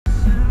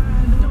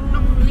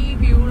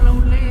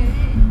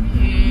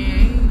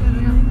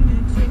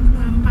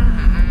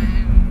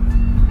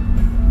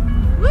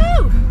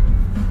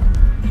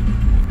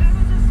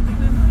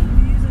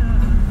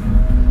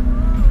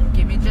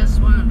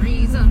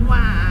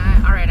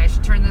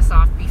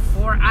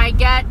I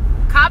get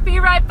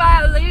copyright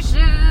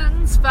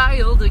violations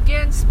filed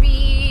against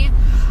me.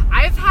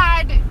 I've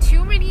had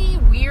too many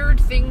weird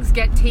things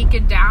get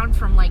taken down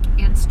from like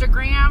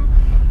Instagram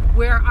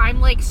where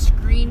I'm like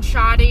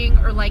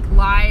screenshotting or like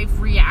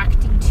live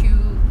reacting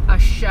to a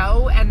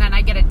show and then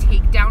I get a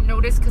takedown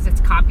notice because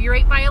it's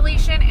copyright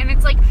violation. And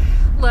it's like,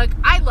 look,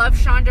 I love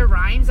Shonda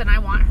Rhimes and I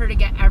want her to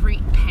get every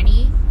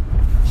penny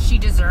she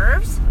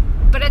deserves.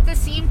 But at the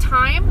same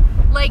time,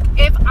 like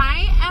if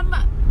I am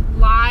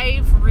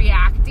live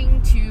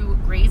reacting to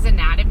Grey's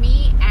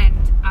Anatomy and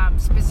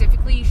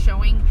specifically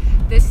showing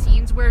the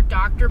scenes where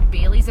Dr.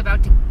 Bailey's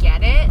about to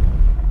get it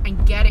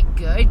and get it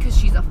good because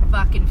she's a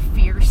fucking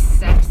fierce,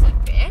 sexy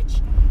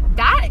bitch,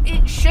 that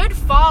it should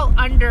fall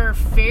under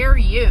fair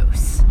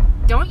use.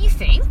 Don't you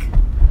think?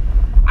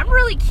 I'm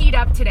really keyed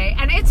up today,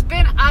 and it's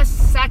been a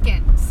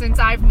second since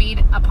I've made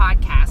a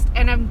podcast,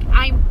 and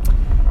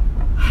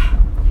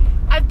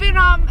I've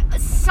been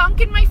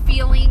sunk in my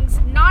feelings,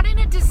 not in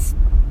a despair,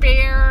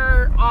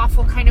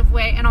 awful kind of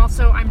way, and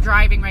also I'm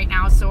driving right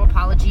now, so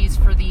apologies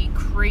for the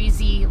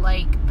crazy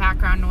like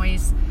background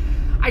noise.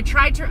 I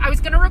was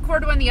going to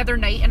record one the other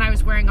night and I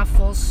was wearing a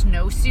full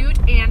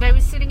snowsuit and I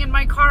was sitting in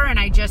my car and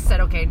I just said,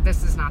 okay,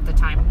 this is not the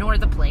time nor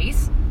the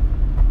place.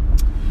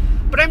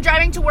 But I'm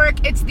driving to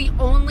work. It's the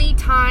only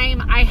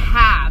time I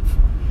have.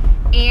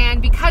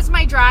 And because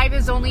my drive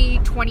is only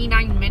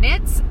 29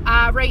 minutes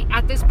right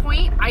at this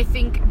point, I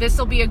think this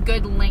will be a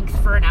good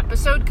length for an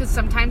episode because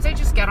sometimes I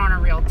just get on a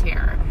real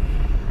tear.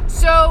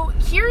 So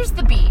here's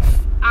the beef.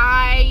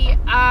 I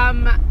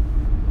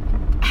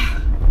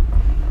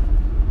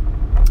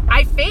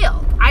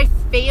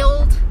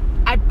failed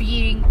at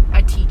being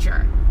a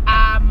teacher.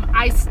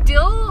 I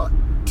still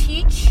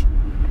teach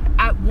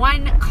at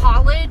one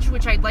college,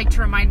 which I'd like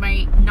to remind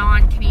my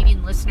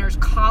non-Canadian listeners,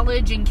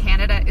 college in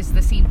Canada is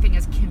the same thing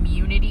as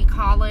community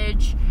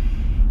college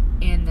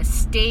in the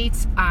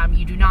States.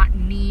 You do not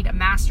need a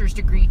master's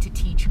degree to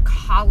teach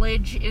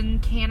college in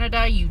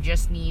Canada. You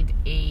just need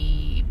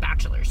a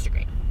bachelor's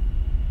degree.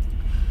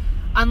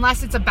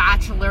 Unless it's a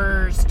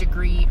bachelor's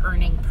degree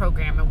earning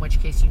program, in which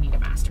case you need a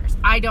master's.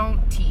 I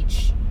don't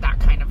teach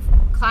that kind of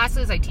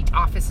classes. I teach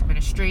office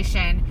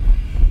administration.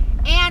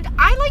 And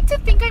I like to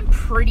think I'm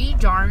pretty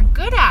darn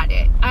good at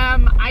it.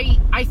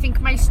 I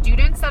think my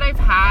students that I've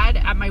had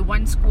at my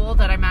one school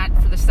that I'm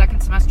at for the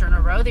second semester in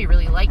a row, they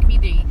really like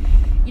me.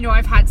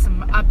 I've had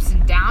some ups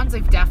and downs.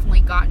 I've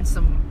definitely gotten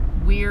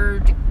some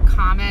weird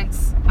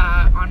comments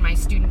on my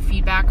student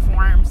feedback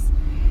forms.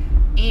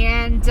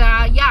 And,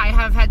 I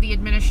have had the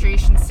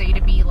administration say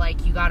to me,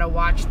 like, you gotta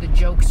watch the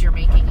jokes you're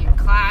making in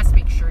class,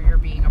 make sure you're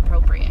being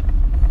appropriate.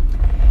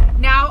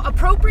 Now,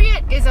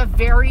 appropriate is a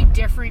very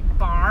different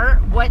bar.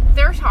 What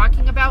they're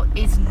talking about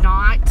is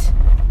not,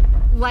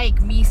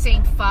 like, me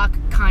saying fuck,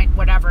 kind,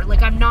 whatever. Like,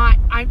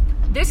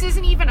 this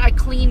isn't even a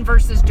clean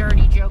versus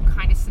dirty joke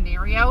kind of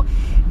scenario.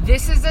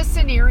 This is a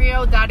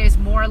scenario that is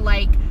more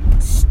like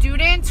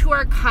students who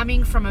are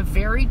coming from a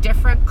very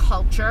different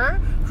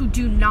culture, who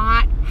do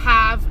not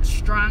have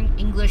strong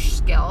English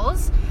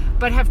skills,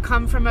 but have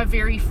come from a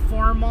very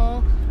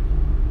formal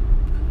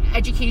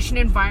education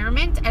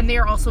environment, and they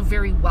are also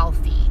very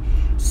wealthy.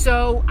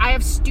 So I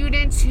have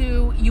students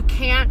who you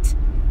can't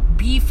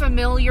be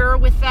familiar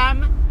with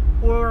them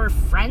or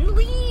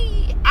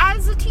friendly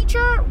as a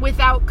teacher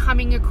without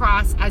coming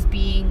across as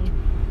being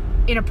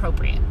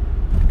inappropriate.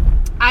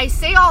 I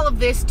say all of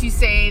this to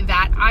say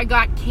that I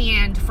got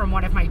canned from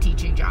one of my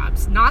teaching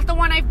jobs. Not the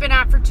one I've been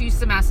at for 2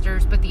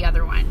 semesters, but the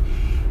other one.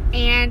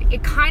 And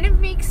it kind of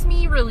makes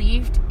me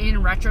relieved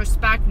in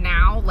retrospect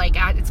now. Like,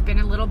 it's been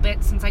a little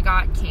bit since I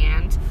got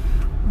canned.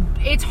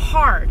 It's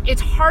hard.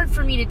 It's hard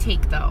for me to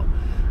take, though.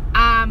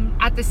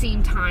 At the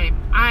same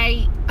time,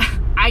 I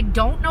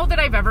don't know that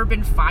I've ever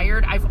been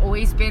fired. I've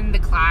always been the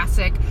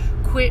classic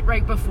quit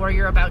right before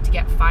you're about to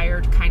get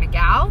fired kind of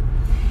gal.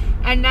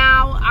 And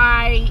now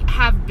I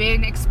have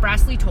been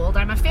expressly told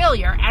I'm a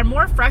failure. And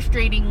more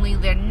frustratingly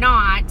than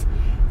not,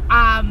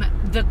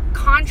 the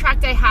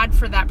contract I had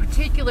for that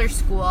particular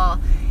school,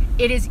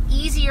 it is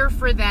easier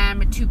for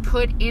them to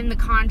put in the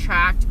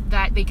contract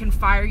that they can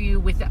fire you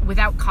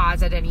without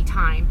cause at any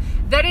time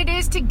than it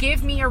is to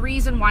give me a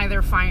reason why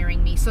they're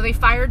firing me. So they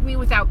fired me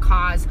without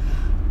cause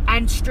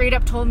and straight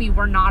up told me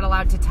we're not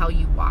allowed to tell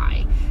you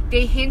why.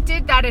 They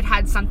hinted that it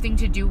had something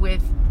to do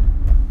with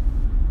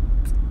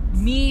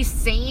me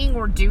saying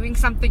or doing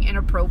something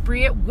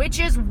inappropriate, which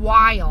is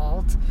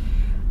wild,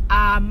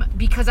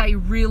 because I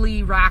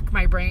really rack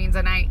my brains,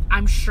 and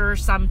I'm sure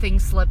something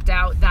slipped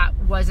out that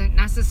wasn't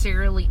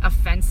necessarily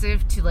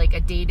offensive to like a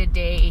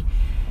day-to-day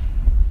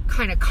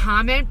kind of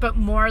comment, but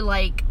more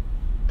like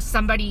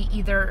somebody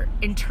either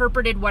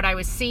interpreted what I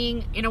was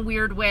saying in a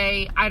weird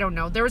way. I don't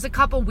know. There was a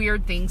couple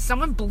weird things.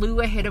 Someone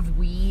blew a hit of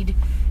weed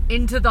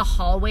into the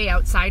hallway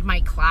outside my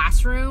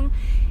classroom,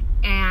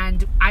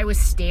 and I was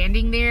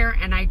standing there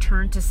and I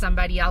turned to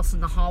somebody else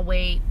in the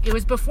hallway. It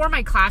was before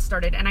my class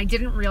started and I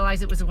didn't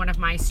realize it was one of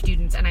my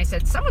students, and I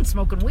said, someone's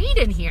smoking weed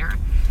in here.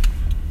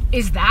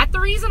 Is that the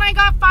reason I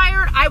got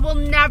fired? I will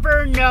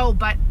never know.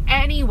 But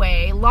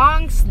anyway,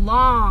 long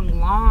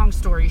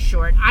story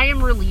short, I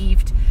am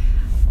relieved.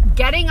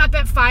 Getting up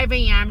at 5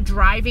 a.m.,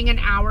 driving an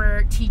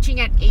hour, teaching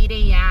at 8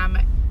 a.m.,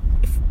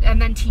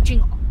 and then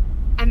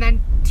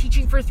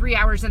teaching for 3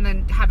 hours, and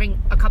then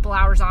having a couple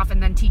hours off,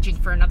 and then teaching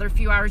for another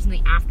few hours in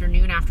the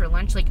afternoon after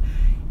lunch. Like,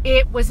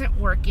 it wasn't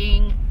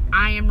working.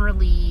 I am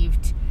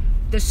relieved.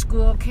 The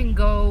school can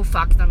go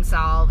fuck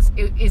themselves.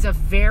 It is a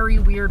very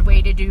weird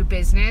way to do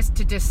business,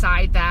 to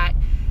decide that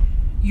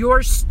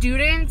your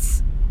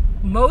students'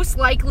 most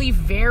likely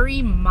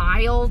very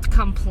mild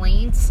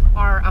complaints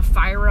are a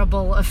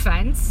fireable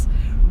offense,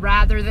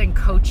 rather than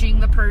coaching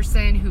the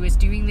person who is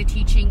doing the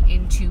teaching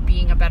into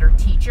being a better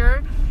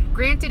teacher.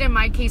 Granted, in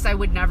my case, I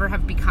would never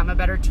have become a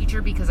better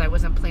teacher because I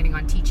wasn't planning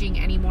on teaching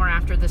anymore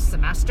after this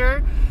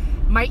semester.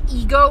 My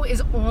ego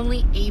is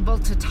only able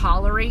to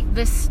tolerate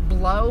this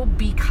blow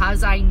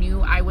because I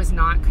knew I was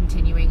not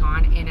continuing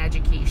on in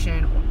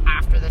education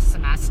after this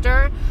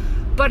semester.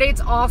 But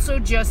it's also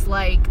just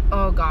like,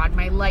 oh God,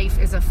 my life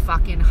is a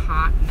fucking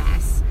hot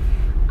mess.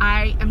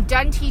 I am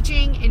done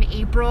teaching in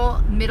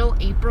April. Middle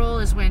April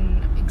is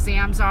when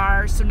exams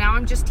are. So now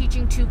I'm just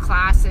teaching 2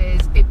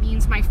 classes. It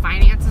means my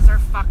finances are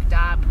fucked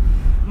up.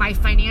 My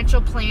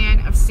financial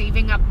plan of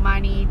saving up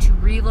money to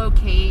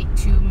relocate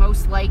to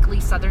most likely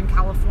Southern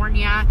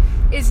California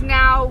is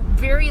now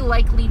very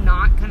likely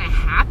not going to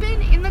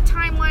happen in the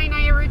timeline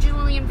I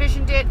originally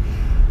envisioned it.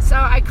 So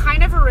I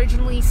kind of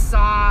originally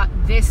saw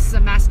this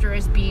semester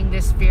as being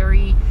this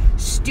very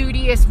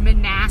studious,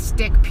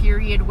 monastic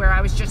period where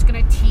I was just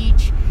going to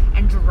teach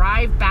and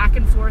drive back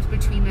and forth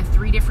between the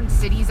 3 different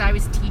cities I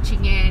was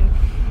teaching in,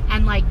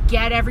 and like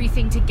get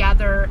everything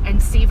together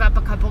and save up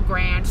a couple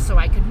grand so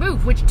I could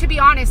move, which, to be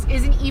honest,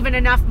 isn't even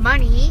enough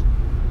money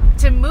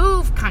to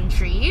move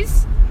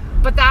countries,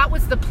 but that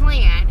was the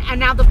plan. And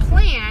now the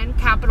plan,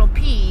 capital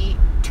P,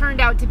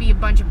 turned out to be a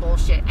bunch of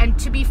bullshit. And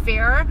to be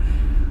fair,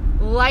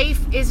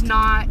 life is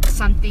not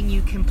something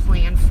you can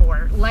plan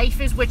for.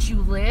 Life is what you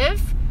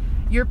live.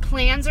 Your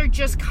plans are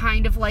just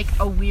kind of like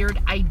a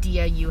weird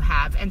idea you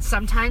have. And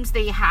sometimes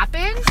they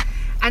happen,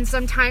 and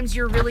sometimes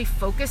you're really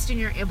focused and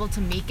you're able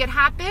to make it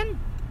happen.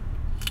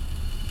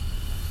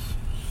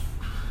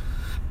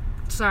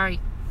 Sorry.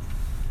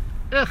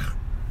 Ugh.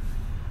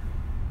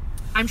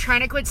 I'm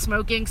trying to quit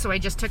smoking, so I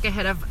just took a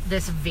hit of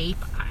this vape.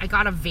 I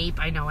got a vape.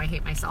 I know, I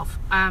hate myself.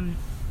 And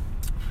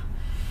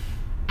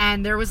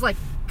there was like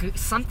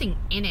something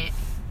in it,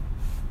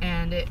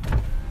 and it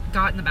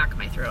got in the back of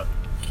my throat.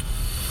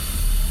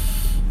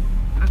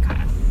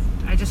 Okay.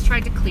 I just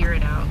tried to clear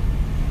it out.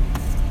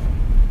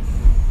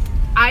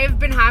 I have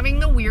been having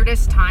the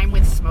weirdest time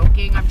with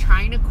smoking. I'm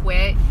trying to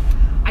quit.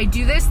 I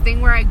do this thing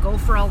where I go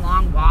for a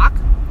long walk.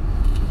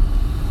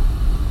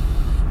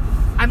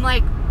 I'm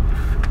like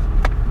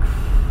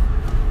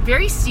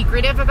very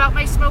secretive about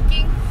my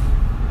smoking,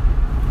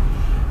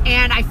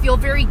 and I feel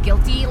very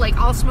guilty. Like,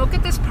 I'll smoke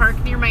at this park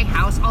near my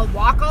house. I'll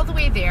walk all the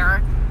way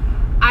there.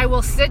 I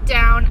will sit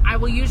down. I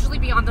will usually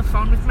be on the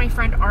phone with my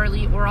friend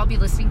Arlie, or I'll be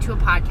listening to a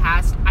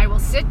podcast. I will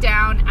sit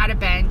down at a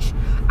bench.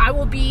 I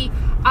will be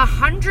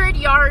 100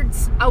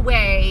 yards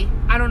away.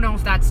 I don't know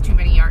if that's too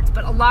many yards,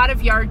 but a lot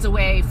of yards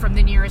away from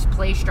the nearest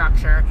play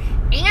structure.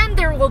 And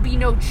there will be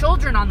no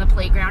children on the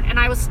playground, and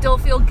I will still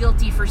feel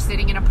guilty for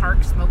sitting in a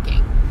park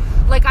smoking.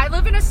 Like, I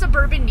live in a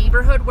suburban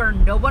neighborhood where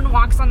no one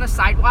walks on the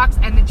sidewalks,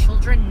 and the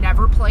children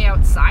never play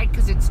outside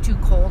because it's too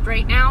cold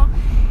right now.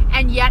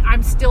 And yet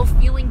I'm still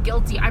feeling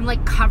guilty. I'm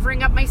like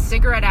covering up my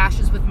cigarette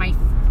ashes with my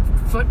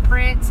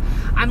footprints.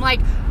 I'm like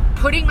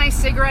putting my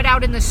cigarette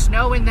out in the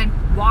snow and then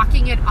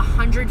walking it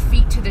 100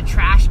 feet to the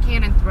trash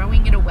can and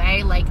throwing it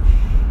away. Like,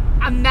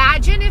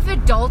 imagine if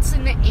adults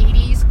in the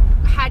 80s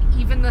had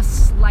even the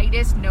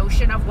slightest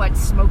notion of what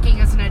smoking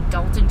as an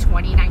adult in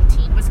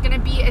 2019 was going to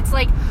be. It's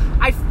like,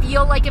 I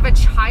feel like if a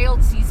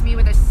child sees me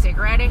with a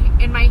cigarette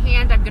in my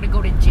hand, I'm going to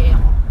go to jail.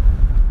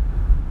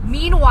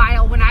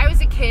 Meanwhile, when I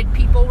was a kid,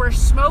 people were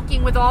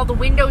smoking with all the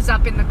windows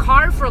up in the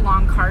car for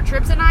long car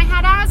trips, and I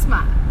had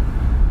asthma.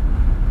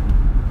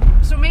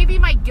 So maybe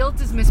my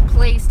guilt is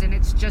misplaced, and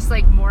it's just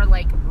like more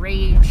like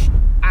rage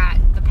at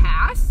the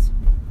past.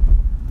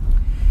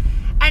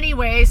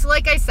 Anyway, so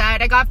like I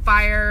said, I got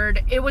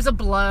fired. It was a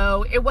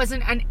blow. It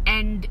wasn't an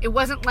end. It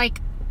wasn't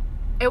like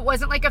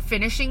a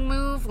finishing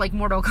move, like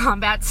Mortal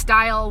Kombat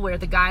style, where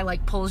the guy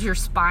like pulls your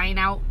spine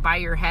out by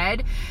your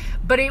head.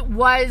 But it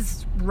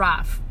was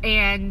rough,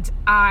 and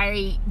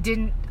I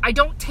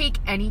don't take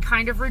any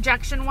kind of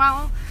rejection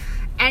well.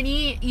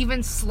 Any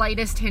even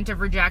slightest hint of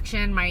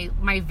rejection,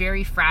 my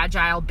very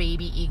fragile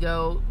baby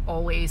ego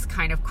always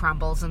kind of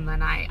crumbles, and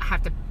then I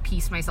have to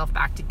piece myself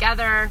back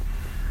together.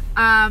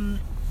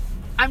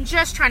 I'm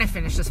just trying to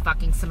finish this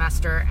fucking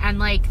semester, and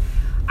like,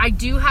 I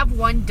do have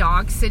one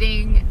dog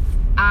sitting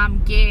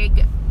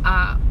gig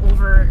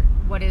over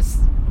what is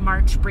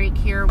March break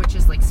here, which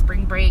is like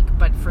spring break,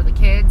 but for the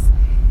kids.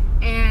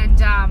 And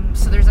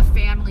so there's a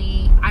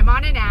family. I'm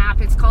on an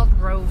app. It's called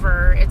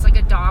Rover. It's like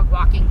a dog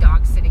walking,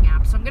 dog sitting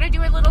app. So I'm going to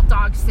do a little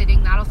dog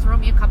sitting. That'll throw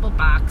me a couple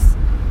bucks.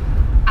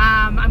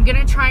 I'm going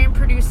to try and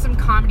produce some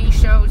comedy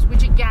shows,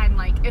 which again,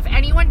 like, if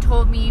anyone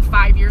told me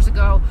 5 years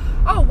ago,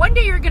 oh, one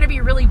day you're going to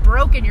be really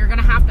broke and you're going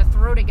to have to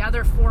throw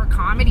together 4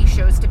 comedy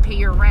shows to pay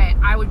your rent,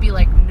 I would be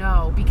like,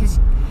 no, because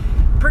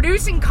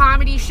producing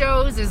comedy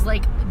shows is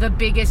like the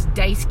biggest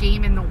dice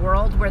game in the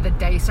world, where the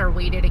dice are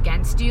weighted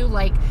against you.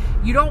 Like,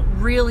 you don't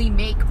really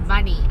make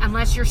money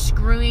unless you're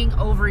screwing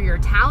over your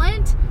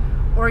talent,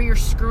 or you're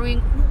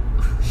screwing,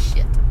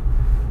 shit.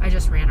 I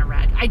just ran a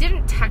red. I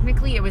didn't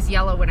technically, it was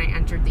yellow when I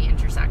entered the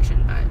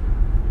intersection,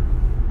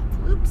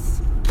 but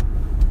oops.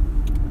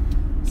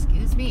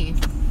 Excuse me.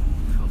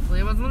 Hopefully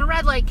it wasn't a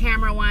red light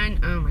camera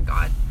one. Oh my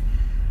God.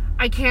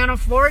 I can't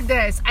afford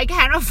this. I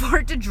can't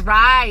afford to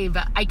drive.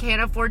 I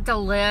can't afford to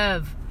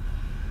live.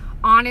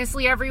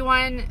 Honestly,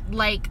 everyone,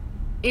 like,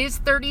 is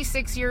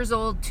 36 years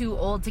old too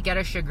old to get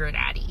a sugar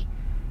daddy?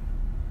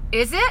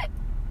 Is it?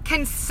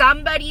 Can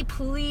somebody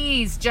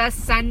please just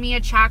send me a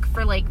check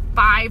for like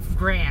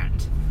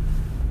 $5,000?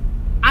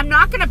 I'm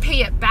not going to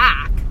pay it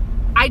back.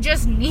 I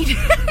just need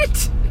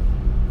it.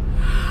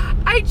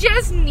 I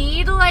just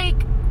need, like,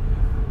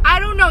 I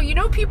don't know. You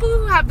know, people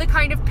who have the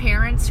kind of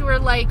parents who are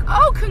like,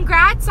 oh,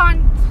 congrats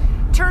on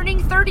turning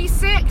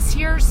 36.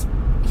 Here's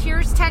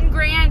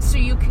 $10,000 so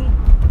you can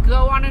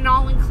go on an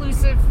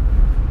all-inclusive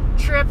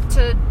trip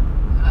to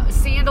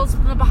Sandals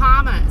in the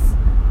Bahamas.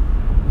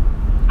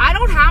 I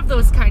don't have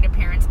those kind of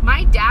parents.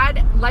 My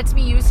dad lets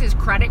me use his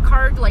credit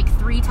card like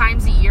 3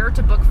 times a year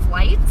to book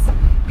flights,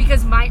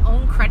 because my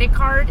own credit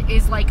card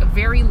is like a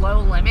very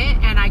low limit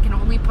and I can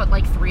only put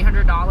like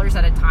 $300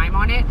 at a time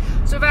on it.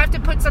 So if I have to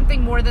put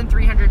something more than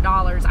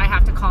 $300, I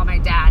have to call my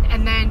dad.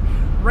 And then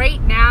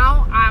right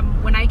now,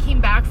 when I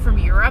came back from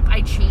Europe,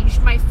 I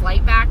changed my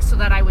flight back so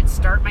that I would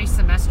start my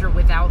semester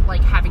without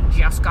like having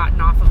just gotten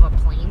off of a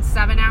plane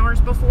 7 hours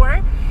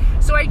before.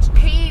 So I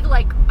paid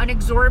like an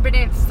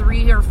exorbitant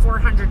 $300 or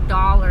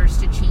 $400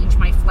 to change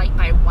my flight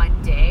by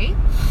 1 day.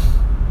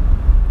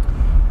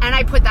 And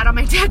I put that on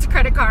my dad's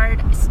credit card.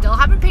 I still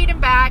haven't paid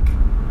him back.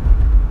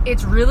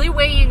 It's really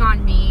weighing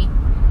on me.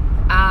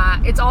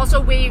 It's also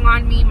weighing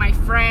on me. My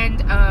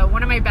friend,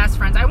 one of my best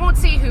friends, I won't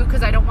say who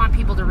because I don't want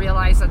people to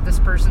realize that this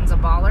person's a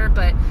baller,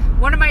 but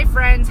one of my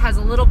friends has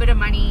a little bit of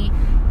money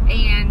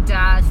and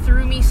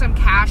threw me some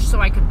cash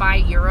so I could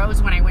buy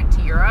euros when I went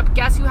to Europe.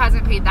 Guess who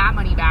hasn't paid that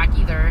money back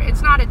either?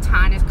 It's not a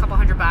ton, it's a couple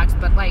 $100,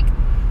 but like,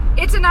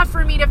 it's enough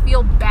for me to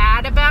feel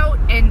bad about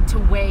and to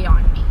weigh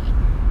on me.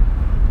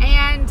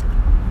 And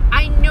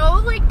I know,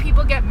 like,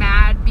 people get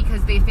mad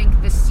because they think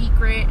The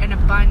Secret and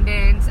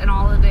abundance and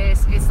all of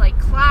this is like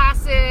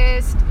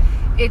classist,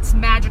 it's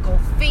magical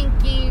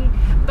thinking,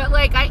 but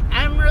like, I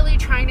am really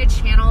trying to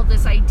channel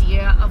this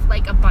idea of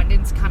like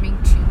abundance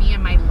coming to me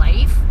in my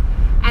life,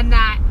 and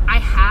that I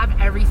have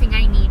everything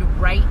I need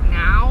right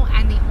now,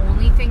 and the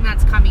only thing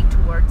that's coming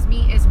towards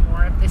me is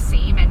more of the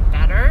same and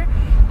better.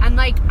 And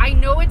like, I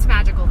know it's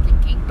magical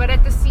thinking, but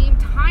at the same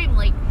time,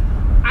 like,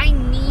 I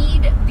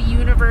need the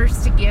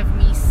universe to give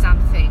me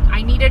something.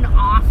 I need an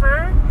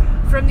offer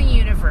from the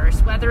universe,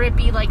 whether it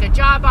be like a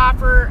job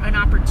offer, an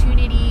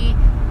opportunity,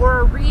 or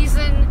a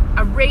reason,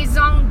 a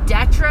raison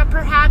d'etre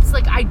perhaps.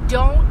 Like, I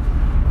don't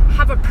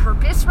have a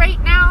purpose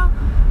right now.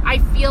 I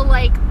feel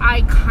like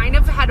I kind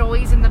of had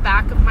always in the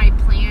back of my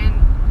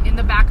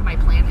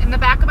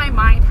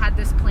mind had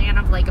this plan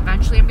of like,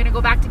 eventually I'm going to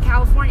go back to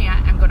California.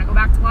 I'm going to go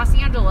back to Los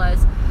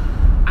Angeles.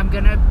 I'm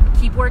going to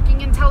keep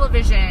working in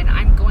television.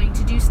 I'm going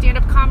to do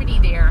stand-up comedy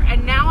there.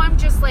 And now I'm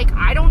just like,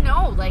 I don't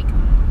know, like,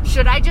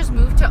 should I just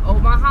move to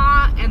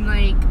Omaha and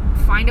like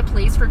find a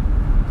place for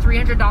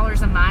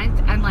 $300 a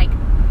month and like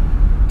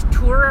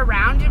tour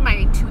around in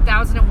my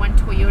 2001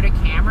 Toyota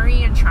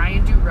Camry and try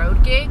and do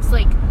road gigs?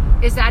 Like,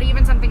 is that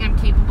even something I'm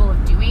capable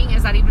of doing?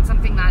 Is that even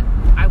something that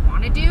I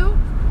want to do?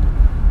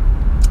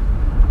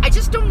 I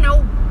just don't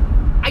know.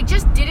 I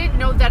just didn't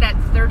know that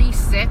at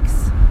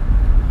 36,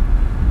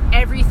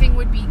 everything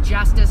would be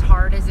just as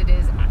hard as it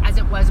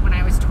was when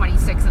I was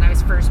 26 and I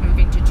was first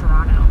moving to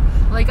Toronto.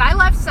 Like, I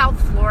left South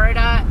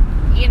Florida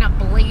in a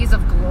blaze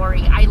of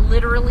glory. I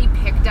literally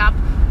picked up,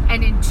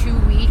 and in 2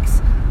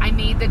 weeks, I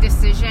made the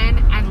decision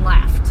and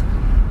left.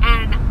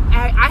 And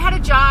I had a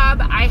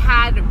job, I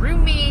had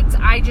roommates,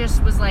 I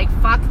just was like,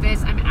 fuck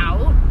this, I'm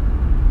out.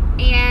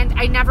 And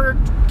I never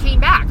came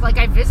back. Like,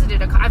 I've visited,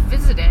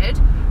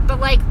 but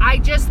like, I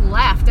just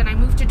left and I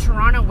moved to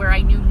Toronto where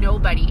I knew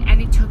nobody.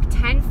 And it took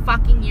 10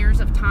 fucking years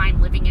of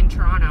time living in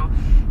Toronto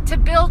to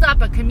build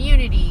up a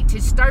community,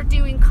 to start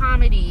doing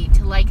comedy,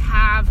 to like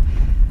have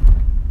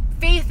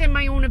faith in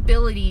my own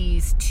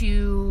abilities,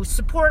 to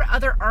support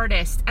other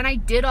artists. And I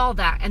did all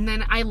that. And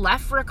then I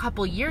left for a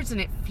couple years and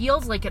it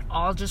feels like it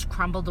all just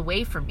crumbled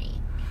away from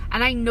me.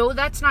 And I know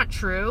that's not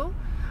true.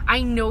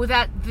 I know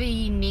that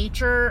the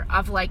nature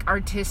of like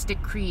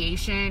artistic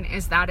creation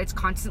is that it's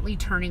constantly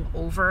turning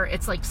over.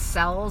 It's like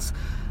cells,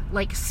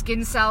 like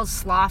skin cells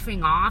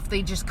sloughing off.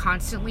 They just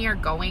constantly are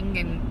going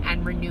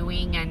and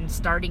renewing and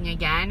starting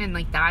again. And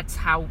like, that's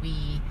how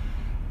we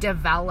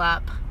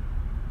develop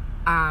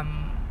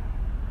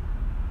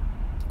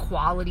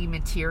quality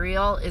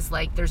material is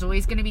like, there's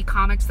always going to be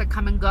comics that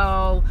come and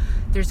go.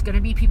 There's going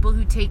to be people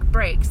who take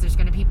breaks. There's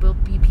going to be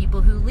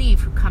people who leave,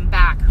 who come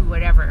back, who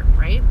whatever,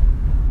 right?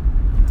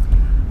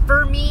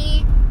 For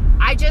me,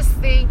 I just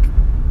think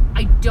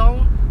I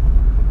don't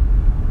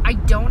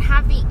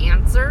have the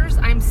answers.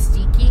 I'm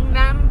seeking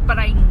them, but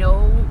I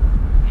know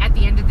at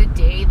the end of the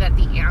day that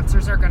the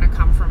answers are going to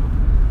come from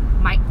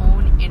my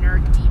own inner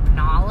deep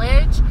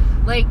knowledge.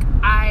 Like,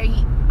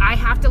 I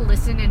have to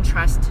listen and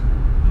trust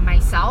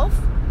myself,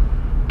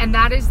 and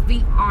that is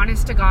the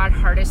honest to God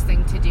hardest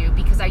thing to do,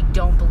 because I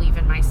don't believe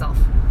in myself.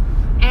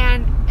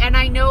 And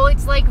I know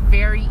it's like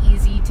very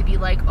easy to be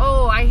like,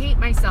 oh, I hate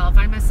myself,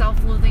 I'm a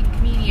self-loathing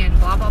comedian,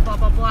 blah blah blah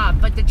blah blah,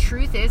 but the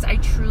truth is I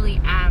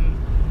truly am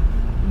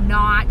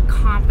not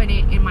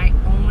confident in my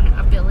own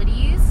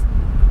abilities,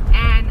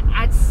 and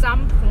at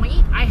some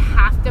point I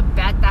have to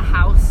bet the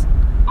house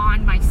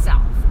on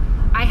myself.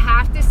 I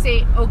have to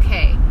say,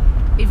 okay,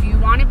 if you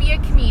want to be a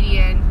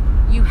comedian,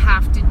 you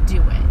have to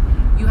do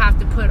it. You have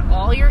to put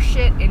all your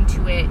shit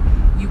into it.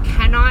 You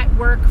cannot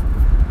work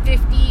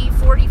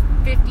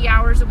 50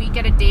 hours a week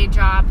at a day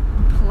job,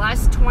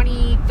 plus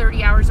 20,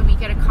 30 hours a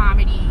week at a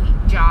comedy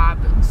job,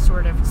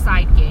 sort of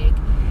side gig,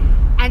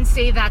 and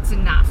say that's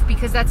enough,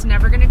 because that's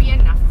never going to be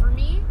enough for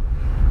me.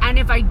 And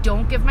if I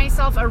don't give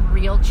myself a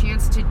real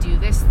chance to do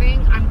this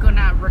thing, I'm going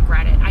to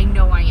regret it. I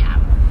know I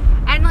am.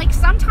 And like,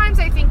 sometimes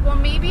I think, well,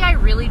 maybe I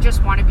really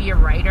just want to be a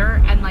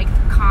writer, and like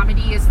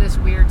comedy is this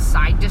weird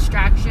side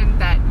distraction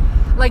that,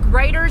 like,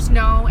 writers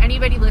know,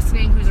 anybody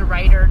listening who's a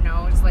writer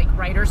knows, like,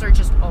 writers are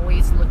just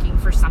always looking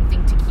for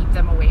something to keep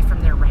them away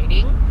from their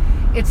writing.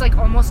 It's like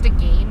almost a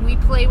game we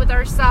play with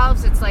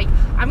ourselves. It's like,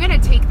 I'm going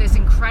to take this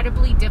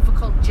incredibly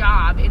difficult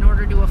job in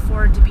order to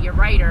afford to be a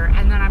writer,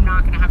 and then I'm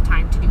not going to have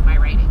time to do my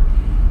writing.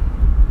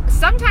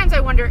 Sometimes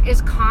I wonder,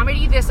 is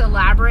comedy this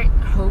elaborate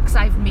hoax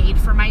I've made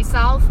for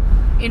myself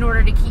in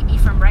order to keep me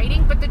from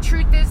writing? But the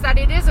truth is that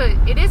it is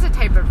a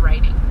type of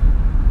writing.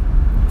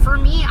 For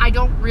me, I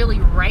don't really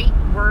write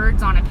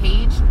words on a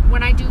page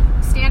when I do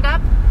stand-up.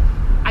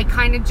 I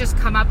kind of just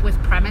come up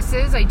with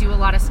premises. I do a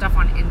lot of stuff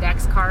on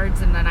index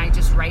cards, and then I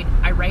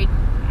write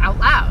out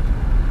loud.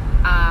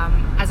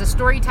 As a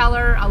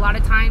storyteller, a lot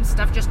of times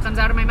stuff just comes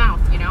out of my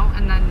mouth, you know,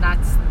 and then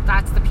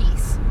that's the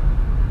piece.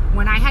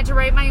 When I had to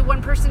write my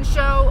one-person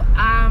show,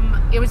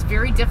 it was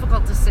very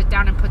difficult to sit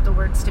down and put the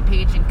words to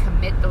page and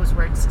commit those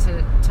words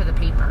to the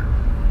paper.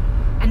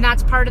 And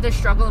that's part of the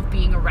struggle of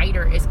being a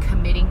writer, is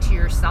committing to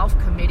yourself,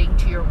 committing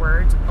to your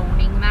words,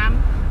 owning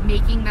them,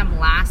 making them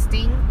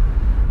lasting,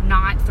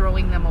 not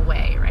throwing them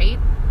away, right?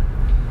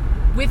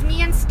 With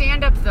me in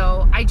stand-up,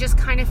 though, I just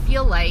kind of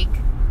feel like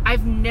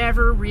I've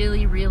never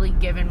really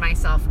given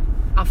myself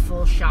a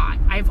full shot.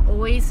 I've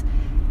always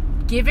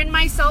given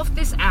myself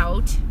this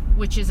out,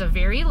 which is a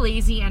very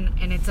lazy and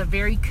it's a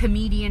very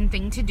comedian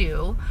thing to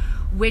do,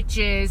 which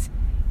is,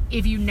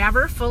 if you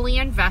never fully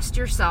invest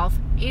yourself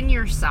in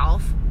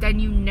yourself, then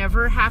you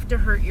never have to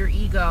hurt your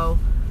ego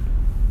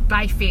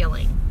by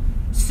failing.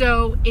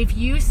 So if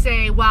you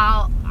say,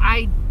 well,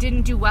 I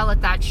didn't do well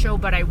at that show,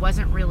 but I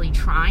wasn't really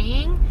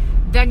trying,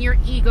 then your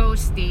ego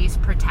stays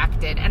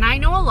protected. And I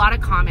know a lot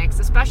of comics,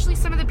 especially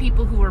some of the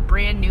people who were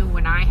brand new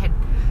when I had,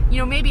 you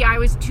know, maybe I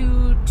was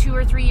two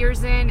or 3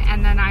 years in,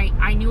 and then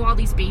I knew all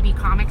these baby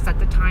comics at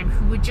the time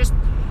who would just,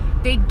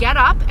 they'd get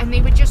up and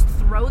they would just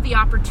throw the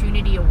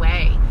opportunity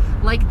away.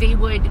 Like, they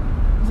would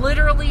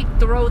literally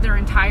throw their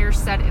entire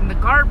set in the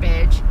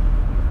garbage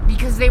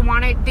because they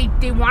wanted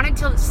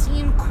to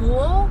seem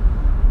cool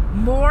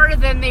more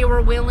than they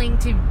were willing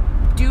to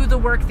do the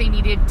work they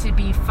needed to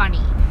be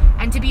funny.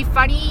 And to be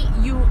funny,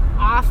 you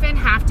often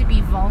have to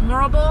be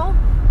vulnerable.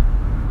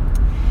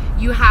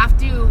 You have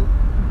to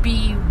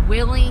be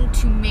willing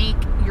to make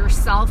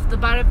yourself the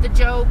butt of the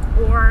joke,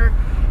 or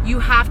you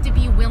have to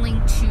be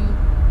willing to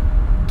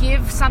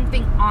give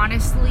something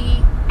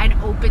honestly and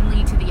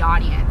openly to the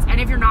audience. And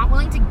if you're not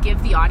willing to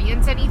give the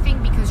audience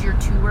anything because you're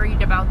too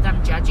worried about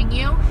them judging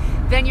you,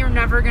 then you're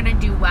never going to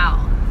do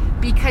well,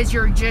 because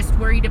you're just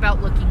worried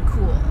about looking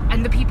cool.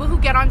 And the people who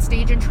get on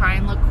stage and try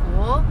and look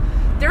cool,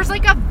 there's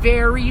like a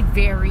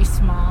very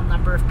small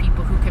number of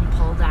people who can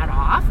pull that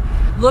off.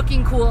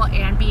 Looking cool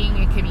and being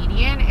a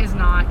comedian is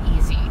not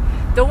easy.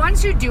 The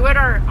ones who do it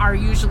are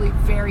usually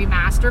very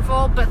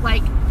masterful, but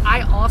like,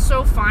 I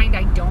also find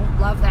I don't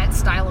love that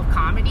style of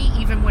comedy,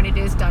 even when it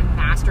is done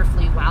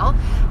masterfully well.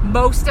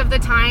 Most of the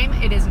time,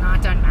 it is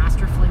not done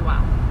masterfully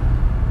well.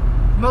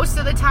 Most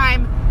of the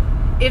time,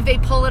 if they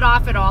pull it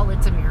off at all,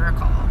 it's a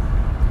miracle.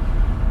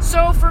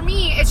 So for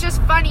me, it's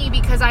just funny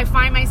because I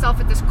find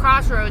myself at this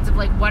crossroads of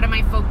like, what am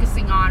I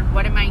focusing on?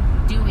 What am I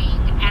doing?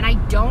 And I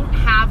don't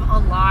have a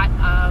lot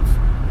of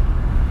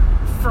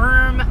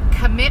firm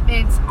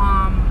commitments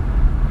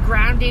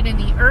grounded in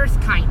the earth,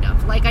 kind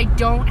of. Like, I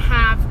don't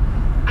have,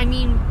 I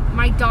mean,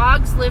 my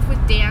dogs live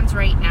with Dan's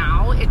right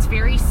now. It's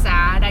very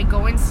sad. I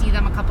go and see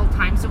them a couple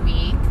times a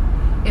week.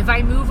 If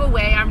I move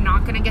away, I'm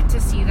not going to get to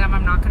see them.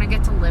 I'm not going to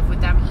get to live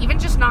with them. Even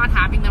just not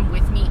having them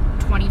with me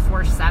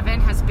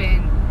 24/7 has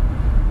been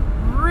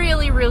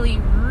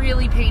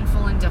really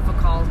painful and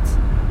difficult.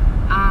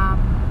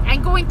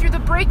 And going through the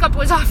breakup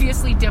was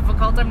obviously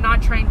difficult. I'm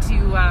not trying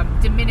to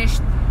diminish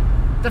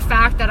the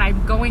fact that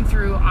I'm going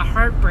through a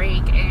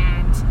heartbreak.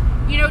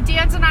 And, you know,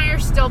 Dan's and I are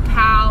still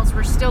pals.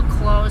 We're still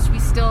close. We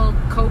still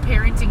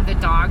co-parenting the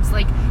dogs.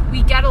 Like,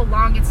 we get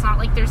along. It's not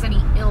like there's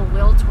any ill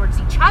will towards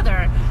each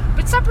other.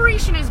 But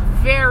separation is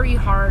very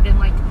hard. And,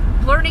 like,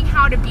 learning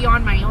how to be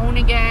on my own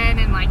again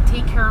and, like,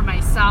 take care of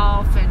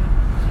myself.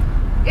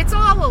 And it's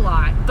all a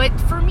lot. But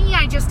for me,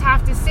 I just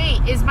have to say,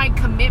 is my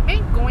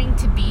commitment going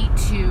to be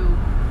to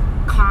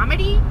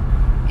comedy?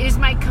 Is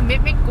my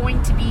commitment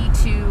going to be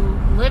to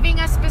living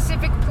a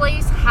specific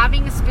place,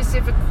 having a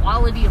specific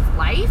quality of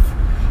life?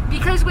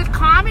 Because with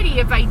comedy,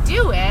 if I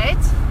do it,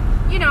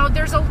 you know,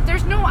 there's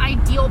no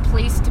ideal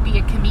place to be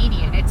a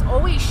comedian. It's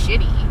always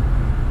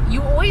shitty.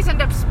 You always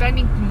end up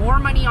spending more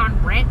money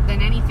on rent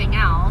than anything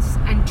else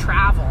and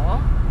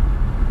travel.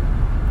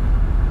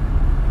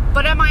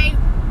 But am I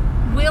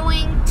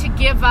willing to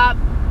give up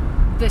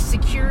the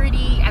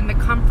security and the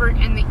comfort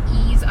and the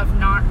ease of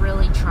not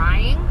really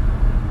trying?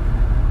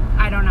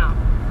 I don't know.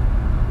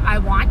 I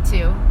want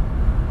to.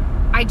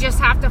 I just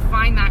have to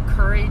find that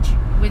courage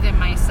within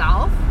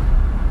myself.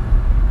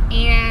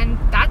 And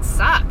that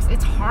sucks.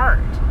 It's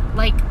hard.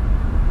 Like,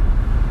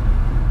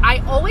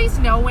 I always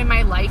know when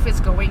my life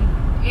is going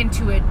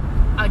into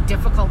a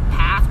difficult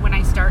path when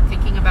I start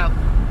thinking about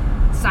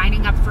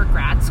signing up for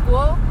grad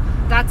school.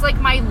 That's like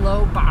my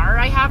low bar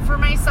I have for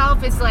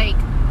myself is like,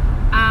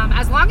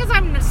 as long as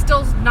I'm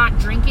still not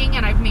drinking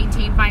and I've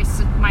maintained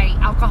my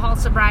alcohol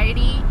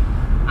sobriety,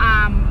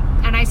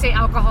 and I say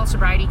alcohol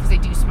sobriety because I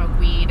do smoke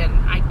weed, and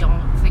I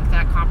don't think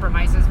that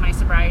compromises my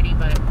sobriety,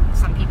 but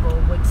some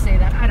people would say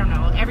that. I don't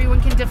know.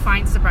 Everyone can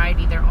define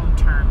sobriety their own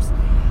terms.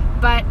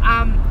 But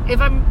if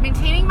I'm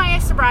maintaining my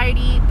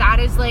sobriety, that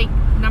is like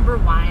number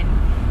one.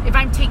 If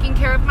I'm taking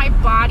care of my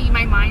body,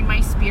 my mind,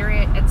 my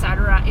spirit,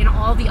 etc., in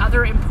all the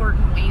other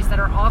important ways that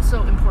are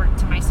also important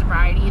to my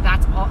sobriety,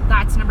 that's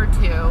number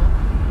two.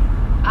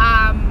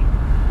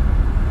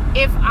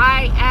 If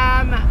I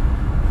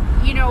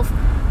am, you know,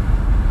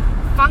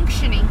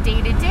 functioning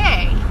day to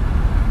day,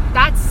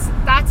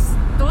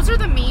 those are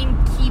the main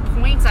key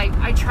points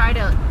I try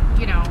to,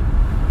 you know,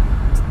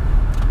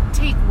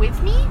 take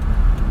with me.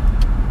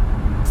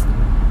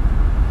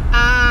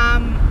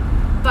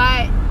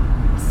 But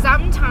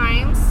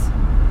sometimes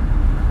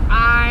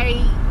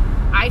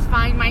I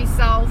find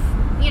myself,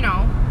 you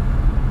know,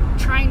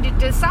 trying to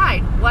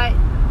decide what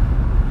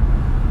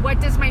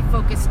does my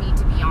focus need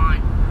to be on,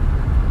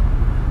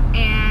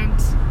 and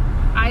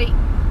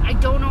I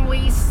don't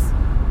always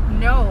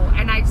know,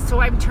 and so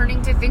I'm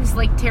turning to things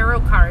like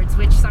tarot cards,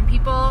 which some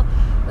people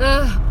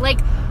like.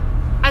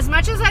 As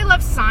much as I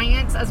love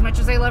science, as much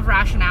as I love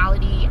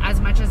rationality, as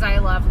much as I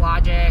love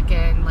logic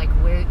and like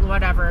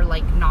whatever,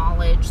 like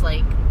knowledge,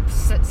 like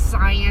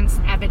science,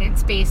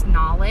 evidence-based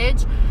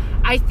knowledge,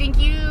 I think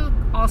you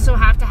also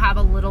have to have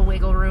a little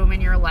wiggle room in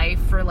your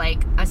life for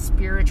like a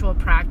spiritual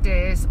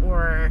practice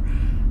or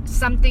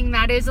something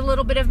that is a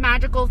little bit of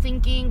magical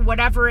thinking,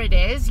 whatever it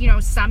is. You know,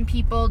 some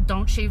people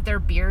don't shave their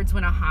beards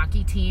when a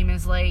hockey team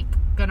is like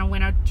gonna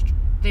win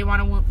they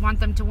want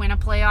them to win a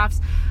playoffs.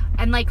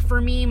 And like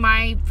for me,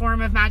 my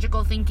form of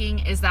magical thinking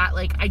is that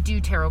like I do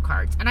tarot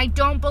cards, and I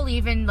don't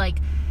believe in like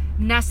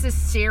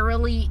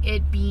necessarily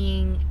it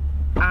being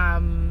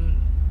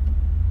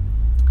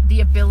the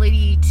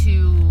ability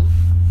to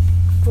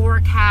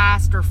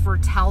forecast or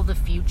foretell the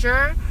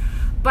future,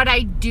 but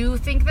I do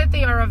think that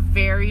they are a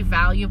very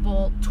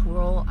valuable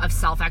tool of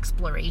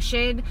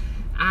self-exploration.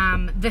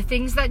 The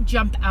things that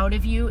jump out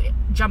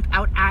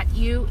at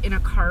you in a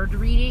card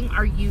reading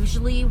are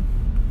usually,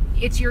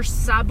 it's your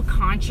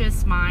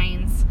subconscious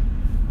mind's,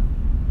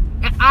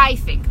 I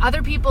think.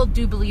 Other people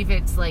do believe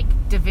it's like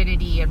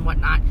divinity and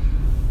whatnot.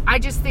 I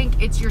just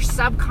think it's your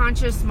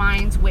subconscious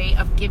mind's way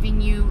of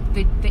giving you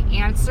the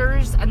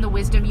answers and the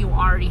wisdom you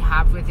already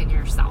have within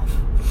yourself.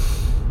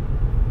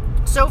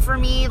 So for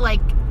me,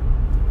 like,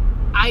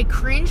 I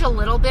cringe a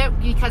little bit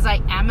because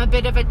I am a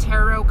bit of a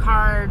tarot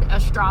card,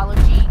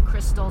 astrology,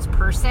 crystals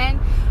person,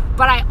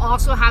 but I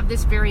also have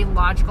this very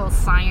logical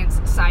science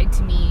side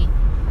to me,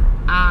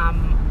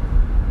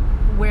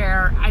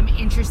 where I'm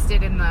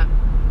interested in the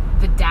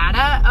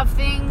data of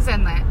things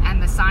and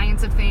the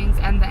science of things,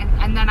 and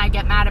then I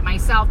get mad at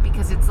myself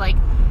because it's like,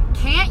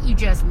 can't you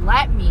just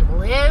let me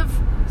live,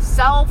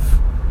 self?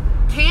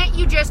 Can't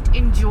you just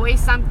enjoy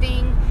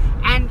something?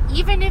 And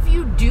even if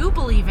you do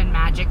believe in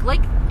magic,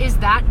 like, is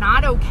that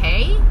not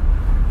okay?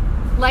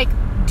 Like,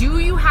 do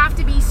you have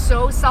to be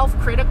so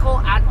self-critical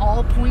at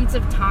all points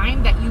of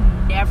time that you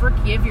never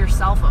give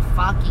yourself a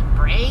fucking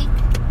break?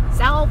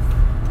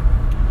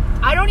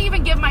 I don't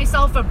even give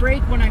myself a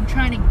break when I'm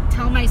trying to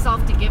tell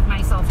myself to give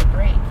myself a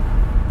break.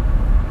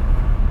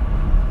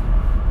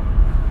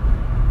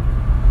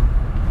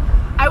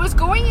 I was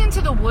going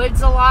into the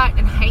woods a lot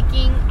and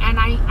hiking, and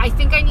I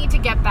think I need to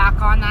get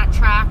back on that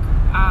track.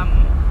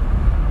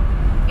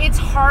 It's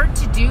hard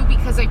to do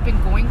because I've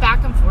been going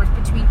back and forth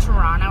between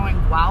Toronto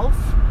and Guelph.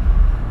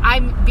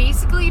 I'm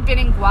basically been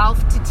in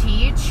Guelph to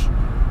teach.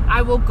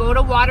 I will go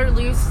to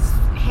Waterloo,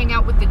 hang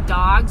out with the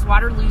dogs.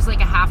 Waterloo's like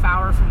a half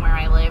hour from where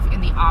I live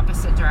in the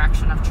opposite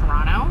direction of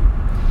Toronto.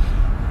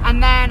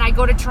 And then I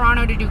go to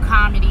Toronto to do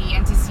comedy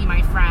and to see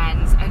my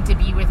friends and to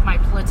be with my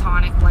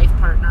platonic life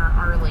partner,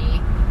 Arlie,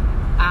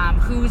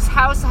 whose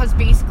house has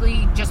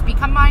basically just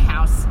become my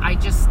house.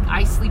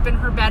 I sleep in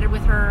her bed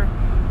with her.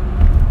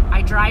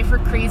 I drive her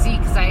crazy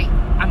because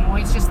I'm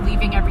always just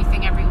leaving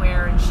everything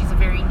everywhere, and she's a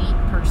very neat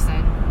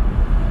person.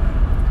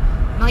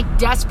 I'm like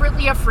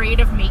desperately afraid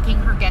of making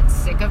her get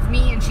sick of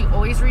me, and she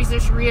always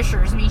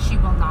reassures me she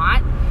will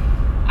not.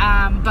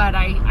 But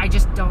I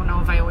just don't know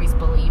if I always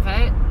believe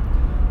it.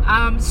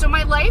 So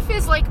my life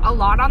is like a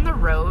lot on the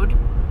road,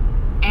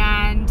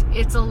 and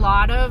it's a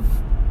lot of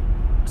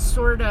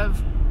sort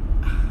of,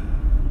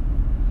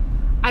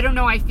 I don't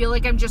know, I feel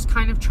like I'm just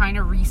kind of trying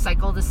to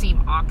recycle the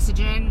same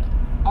oxygen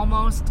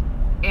almost,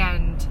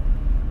 and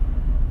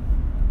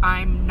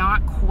I'm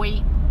not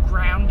quite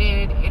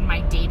grounded in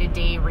my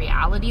day-to-day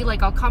reality.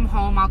 Like, I'll come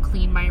home, I'll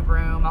clean my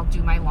room, I'll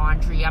do my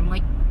laundry. I'm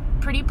like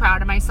pretty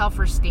proud of myself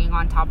for staying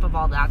on top of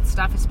all that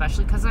stuff,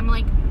 especially because I'm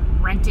like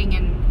renting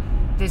in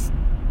this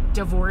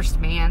divorced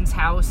man's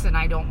house, and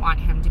I don't want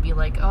him to be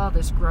like, oh,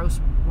 this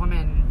gross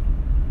woman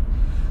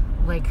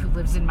like who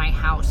lives in my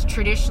house.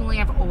 Traditionally,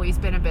 I've always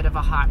been a bit of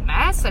a hot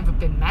mess. I've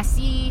been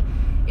messy.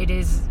 It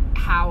is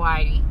how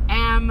I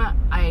am.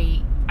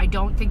 I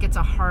don't think it's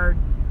a hard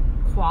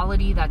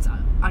quality that's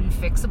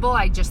unfixable.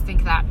 I just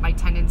think that my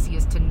tendency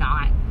is to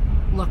not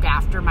look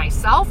after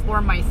myself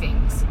or my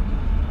things.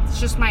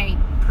 It's just my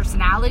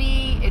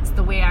personality. It's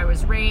the way I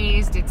was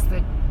raised.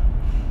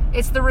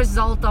 It's the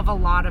result of a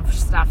lot of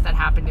stuff that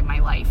happened in my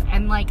life.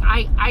 And like,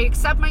 I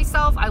accept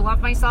myself. I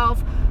love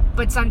myself.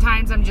 But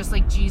sometimes I'm just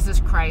like, Jesus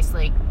Christ,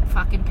 like,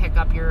 fucking pick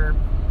up your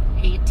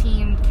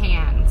 18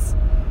 cans,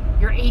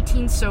 your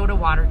 18 soda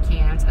water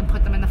cans, and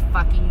put them in the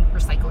fucking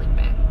recycling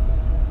bin.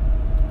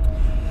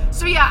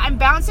 So yeah, I'm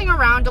bouncing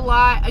around a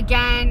lot.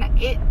 Again,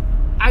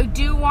 I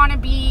don't want to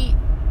be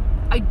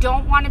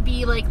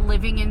like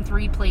living in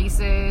 3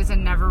 places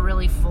and never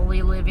really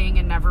fully living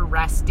and never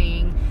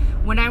resting.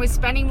 When I was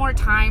spending more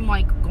time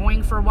like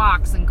going for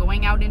walks and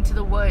going out into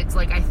the woods,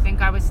 like, I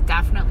think I was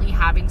definitely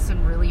having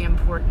some really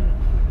important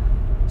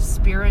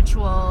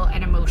spiritual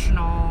and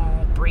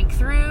emotional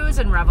breakthroughs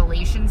and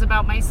revelations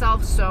about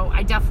myself. So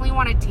I definitely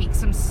want to take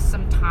some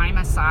time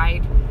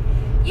aside.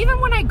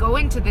 Even when I go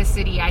into this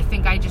city, I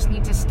think I just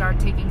need to start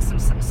taking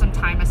some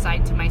time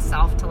aside to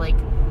myself to like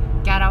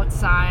get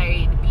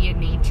outside, be in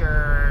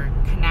nature,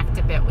 connect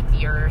a bit with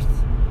the earth,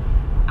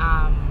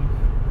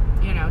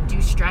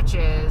 do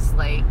stretches,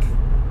 like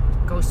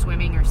go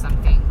swimming or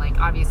something, like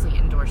obviously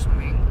indoor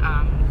swimming.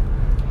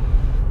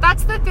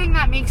 That's the thing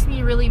that makes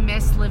me really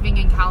miss living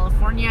in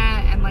California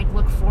and like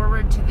look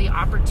forward to the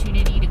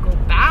opportunity to go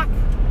back,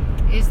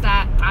 is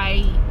that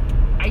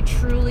I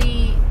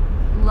truly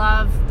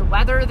love the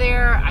weather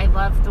there. I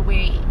love the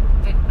way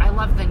that I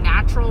love the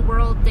natural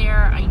world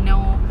there. I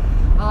know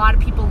a lot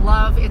of people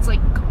love, it's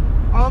like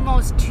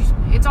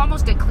it's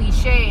almost a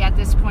cliche at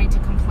this point to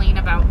complain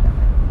about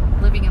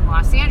living in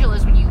Los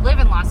Angeles when you live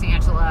in Los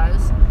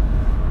Angeles.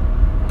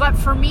 But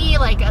for me,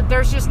 like,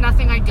 there's just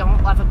nothing I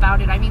don't love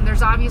about it. I mean,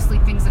 there's obviously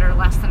things that are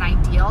less than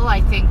ideal.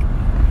 I think,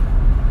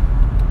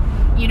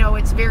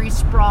 it's very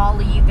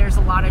sprawly. There's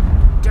a lot of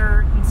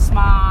dirt and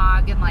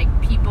smog, and like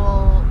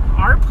people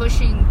are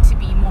pushing to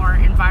be more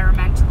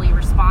environmentally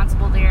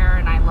responsible there.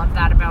 And I love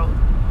that about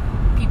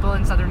people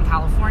in Southern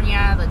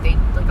California, that they,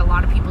 like, a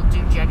lot of people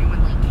do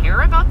genuinely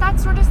care about that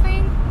sort of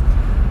thing.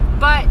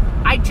 But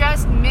I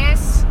just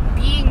miss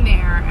being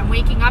there and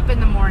waking up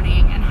in the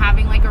morning and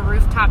having like a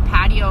rooftop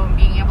patio and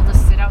being able to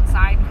sit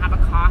outside and have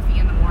a coffee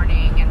in the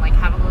morning and like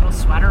have a little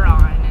sweater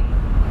on. And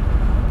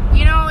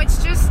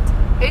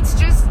it's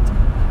just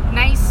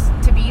nice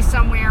to be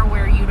somewhere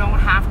where you don't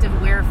have to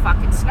wear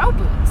fucking snow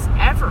boots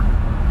ever.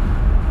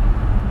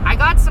 I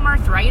got some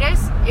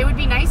arthritis. It would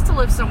be nice to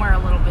live somewhere a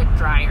little bit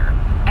drier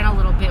and a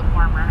little bit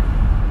warmer.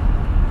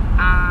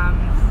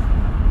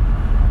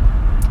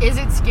 Is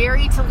it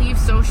scary to leave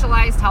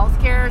socialized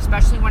healthcare,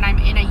 especially when I'm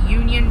in a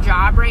union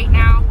job right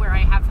now where I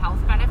have health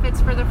benefits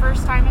for the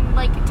first time in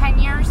like 10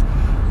 years?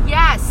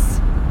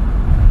 Yes.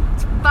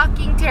 It's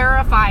fucking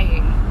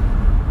terrifying.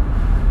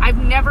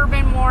 I've never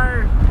been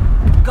more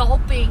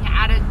gulping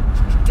at a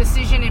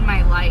decision in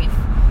my life.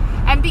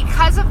 And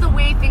because of the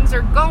way things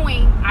are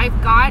going, I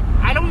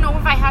don't know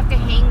if I have to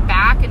hang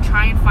back and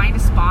try and find a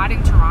spot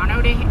in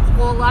Toronto to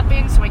hole up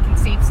in so I can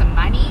save some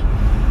money.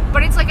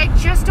 But it's like, I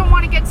just don't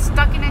want to get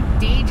stuck in a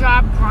day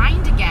job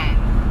grind again.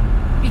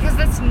 Because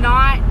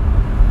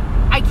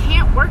I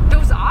can't work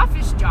those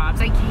office jobs.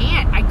 I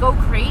can't. I go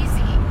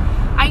crazy.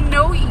 I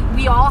know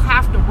we all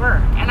have to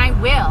work, and I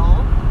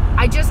will.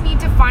 I just need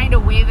to find a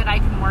way that I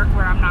can work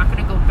where I'm not going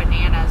to go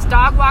bananas.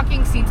 Dog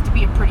walking seems to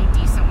be a pretty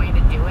decent way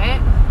to do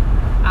it.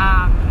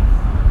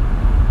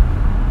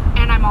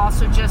 And I'm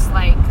also just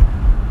like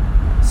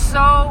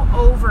so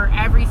over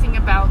everything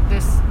about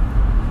this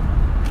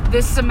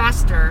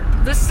semester.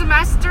 This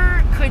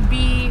semester could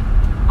be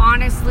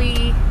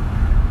honestly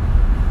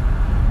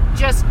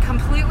just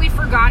completely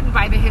forgotten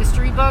by the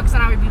history books,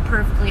 and I would be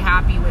perfectly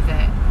happy with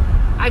it.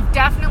 I've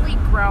definitely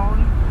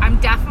grown.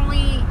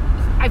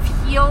 I've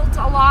healed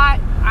a lot.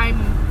 I'm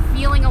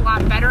feeling a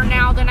lot better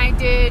now than I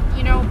did,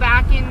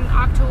 back in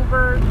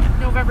October,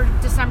 November,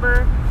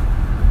 December.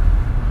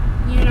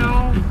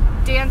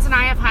 Dan's and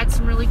I have had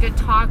some really good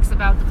talks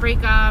about the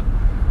breakup,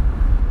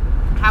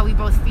 how we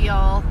both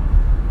feel,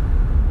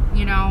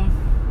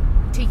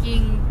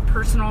 taking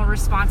personal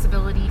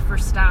responsibility for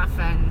stuff,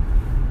 and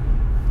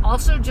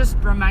also just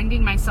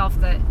reminding myself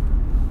that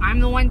I'm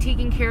the one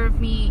taking care of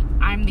me.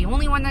 I'm the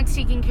only one that's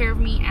taking care of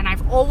me, and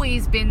I've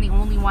always been the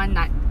only one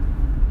that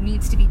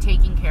needs to be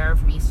taking care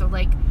of me. So,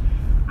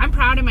 I'm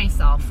proud of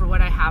myself for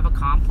what I have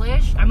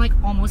accomplished. I'm,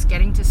 almost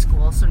getting to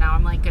school, so now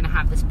I'm, going to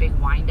have this big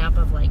wind-up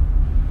of,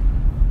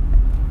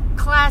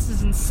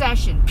 classes in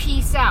session.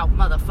 Peace out,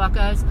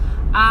 motherfuckers.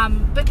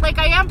 But,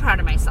 I am proud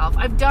of myself.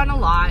 I've done a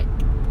lot.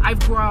 I've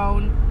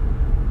grown.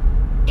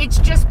 It's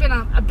just been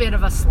a bit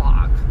of a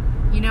slog.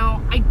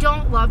 I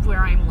don't love where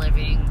I'm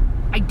living.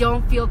 I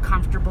don't feel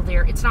comfortable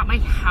there. It's not my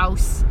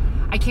house.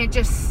 I can't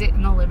just sit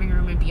in the living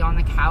room and be on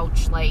the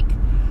couch.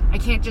 I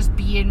can't just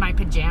be in my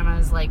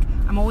pajamas.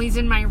 I'm always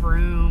in my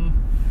room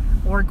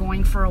or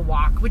going for a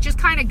walk, which is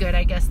kind of good.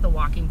 I guess the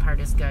walking part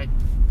is good.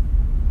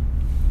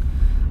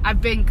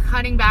 I've been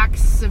cutting back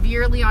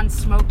severely on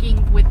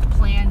smoking with the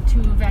plan to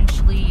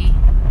eventually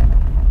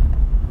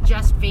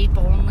just vape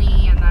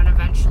only, and then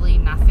eventually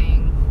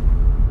nothing.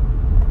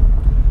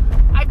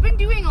 I've been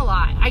doing a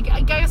lot. I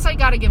guess I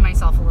gotta give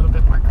myself a little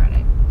bit more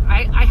credit.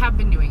 I have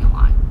been doing a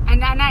lot.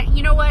 And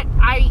you know what?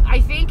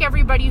 I thank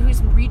everybody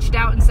who's reached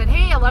out and said,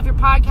 hey, I love your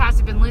podcast.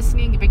 I've been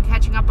listening. You've been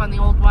catching up on the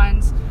old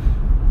ones.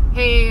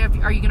 Hey,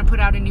 are you going to put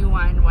out a new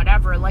one?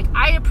 Whatever.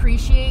 I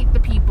appreciate the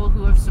people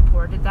who have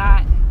supported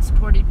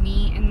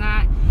me in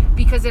that,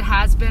 because it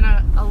has been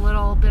a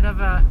little bit of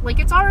a,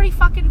 it's already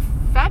fucking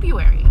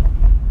February.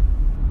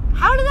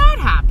 How did that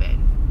happen?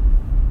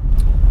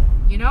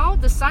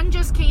 The sun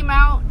just came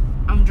out.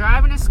 I'm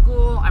driving to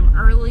school. I'm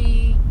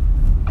early.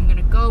 I'm going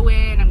to go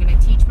in. I'm going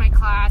to teach my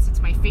class. It's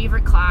my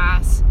favorite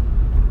class.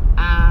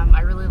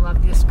 I really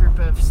love this group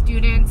of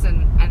students.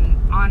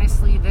 And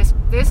honestly, this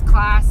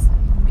class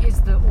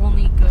is the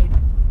only good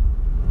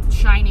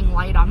shining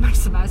light on my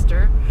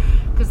semester,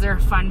 because they're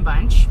a fun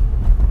bunch.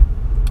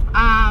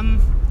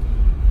 And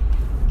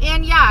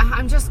yeah,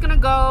 I'm just going to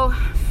go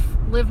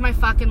live my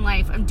fucking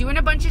life. I'm doing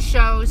a bunch of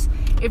shows.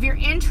 If you're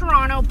in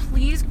Toronto,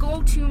 please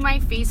go to my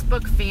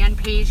Facebook fan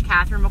page,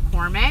 Catherine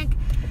McCormick.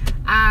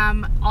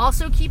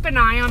 Also keep an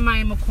eye on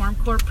my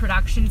McCormick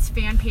Productions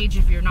fan page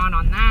if you're not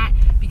on that,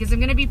 because I'm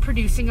going to be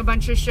producing a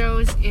bunch of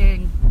shows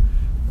in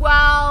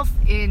Guelph,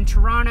 in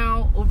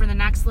Toronto over the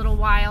next little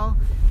while.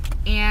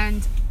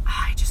 And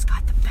I just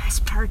got the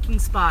best parking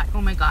spot.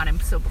 Oh my God, I'm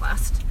so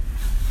blessed.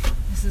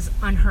 This is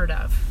unheard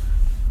of.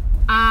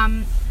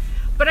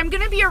 But I'm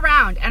going to be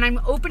around, and I'm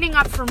opening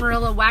up for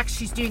Marilla Wex.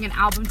 She's doing an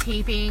album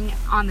taping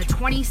on the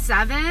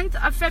 27th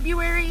of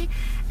February,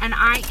 and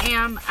I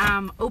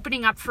am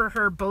opening up for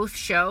her both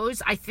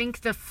shows. I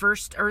think the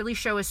first early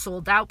show is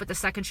sold out, but the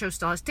second show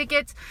still has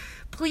tickets.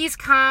 Please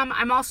come.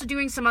 I'm also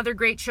doing some other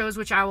great shows,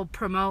 which I will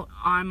promote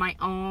on my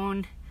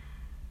own.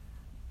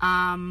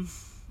 I'm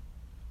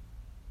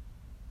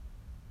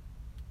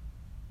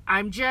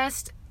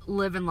just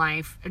living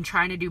life and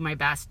trying to do my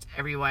best,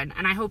 everyone,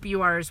 and I hope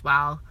you are as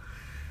well.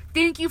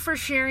 Thank you for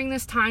sharing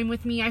this time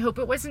with me. I hope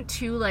it wasn't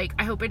too,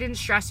 I hope I didn't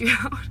stress you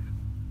out.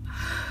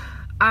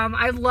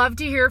 I'd love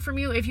to hear from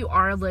you if you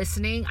are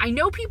listening. I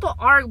know people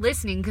are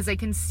listening because I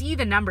can see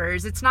the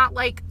numbers. It's not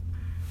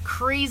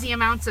crazy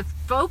amounts of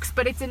folks,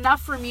 but it's enough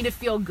for me to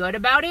feel good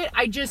about it.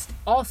 I just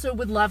also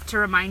would love to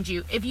remind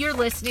you, if you're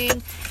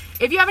listening,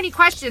 if you have any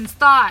questions,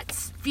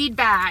 thoughts,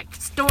 feedback,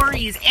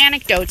 stories,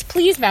 anecdotes,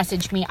 please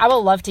message me. I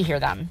will love to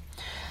hear them.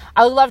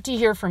 I would love to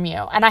hear from you.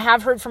 And I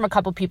have heard from a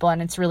couple people, and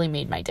it's really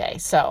made my day.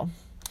 So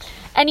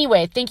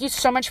anyway, thank you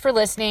so much for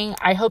listening.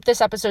 I hope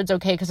this episode's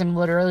okay, because I'm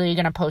literally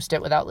going to post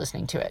it without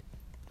listening to it.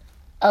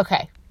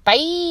 Okay.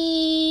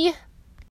 Bye.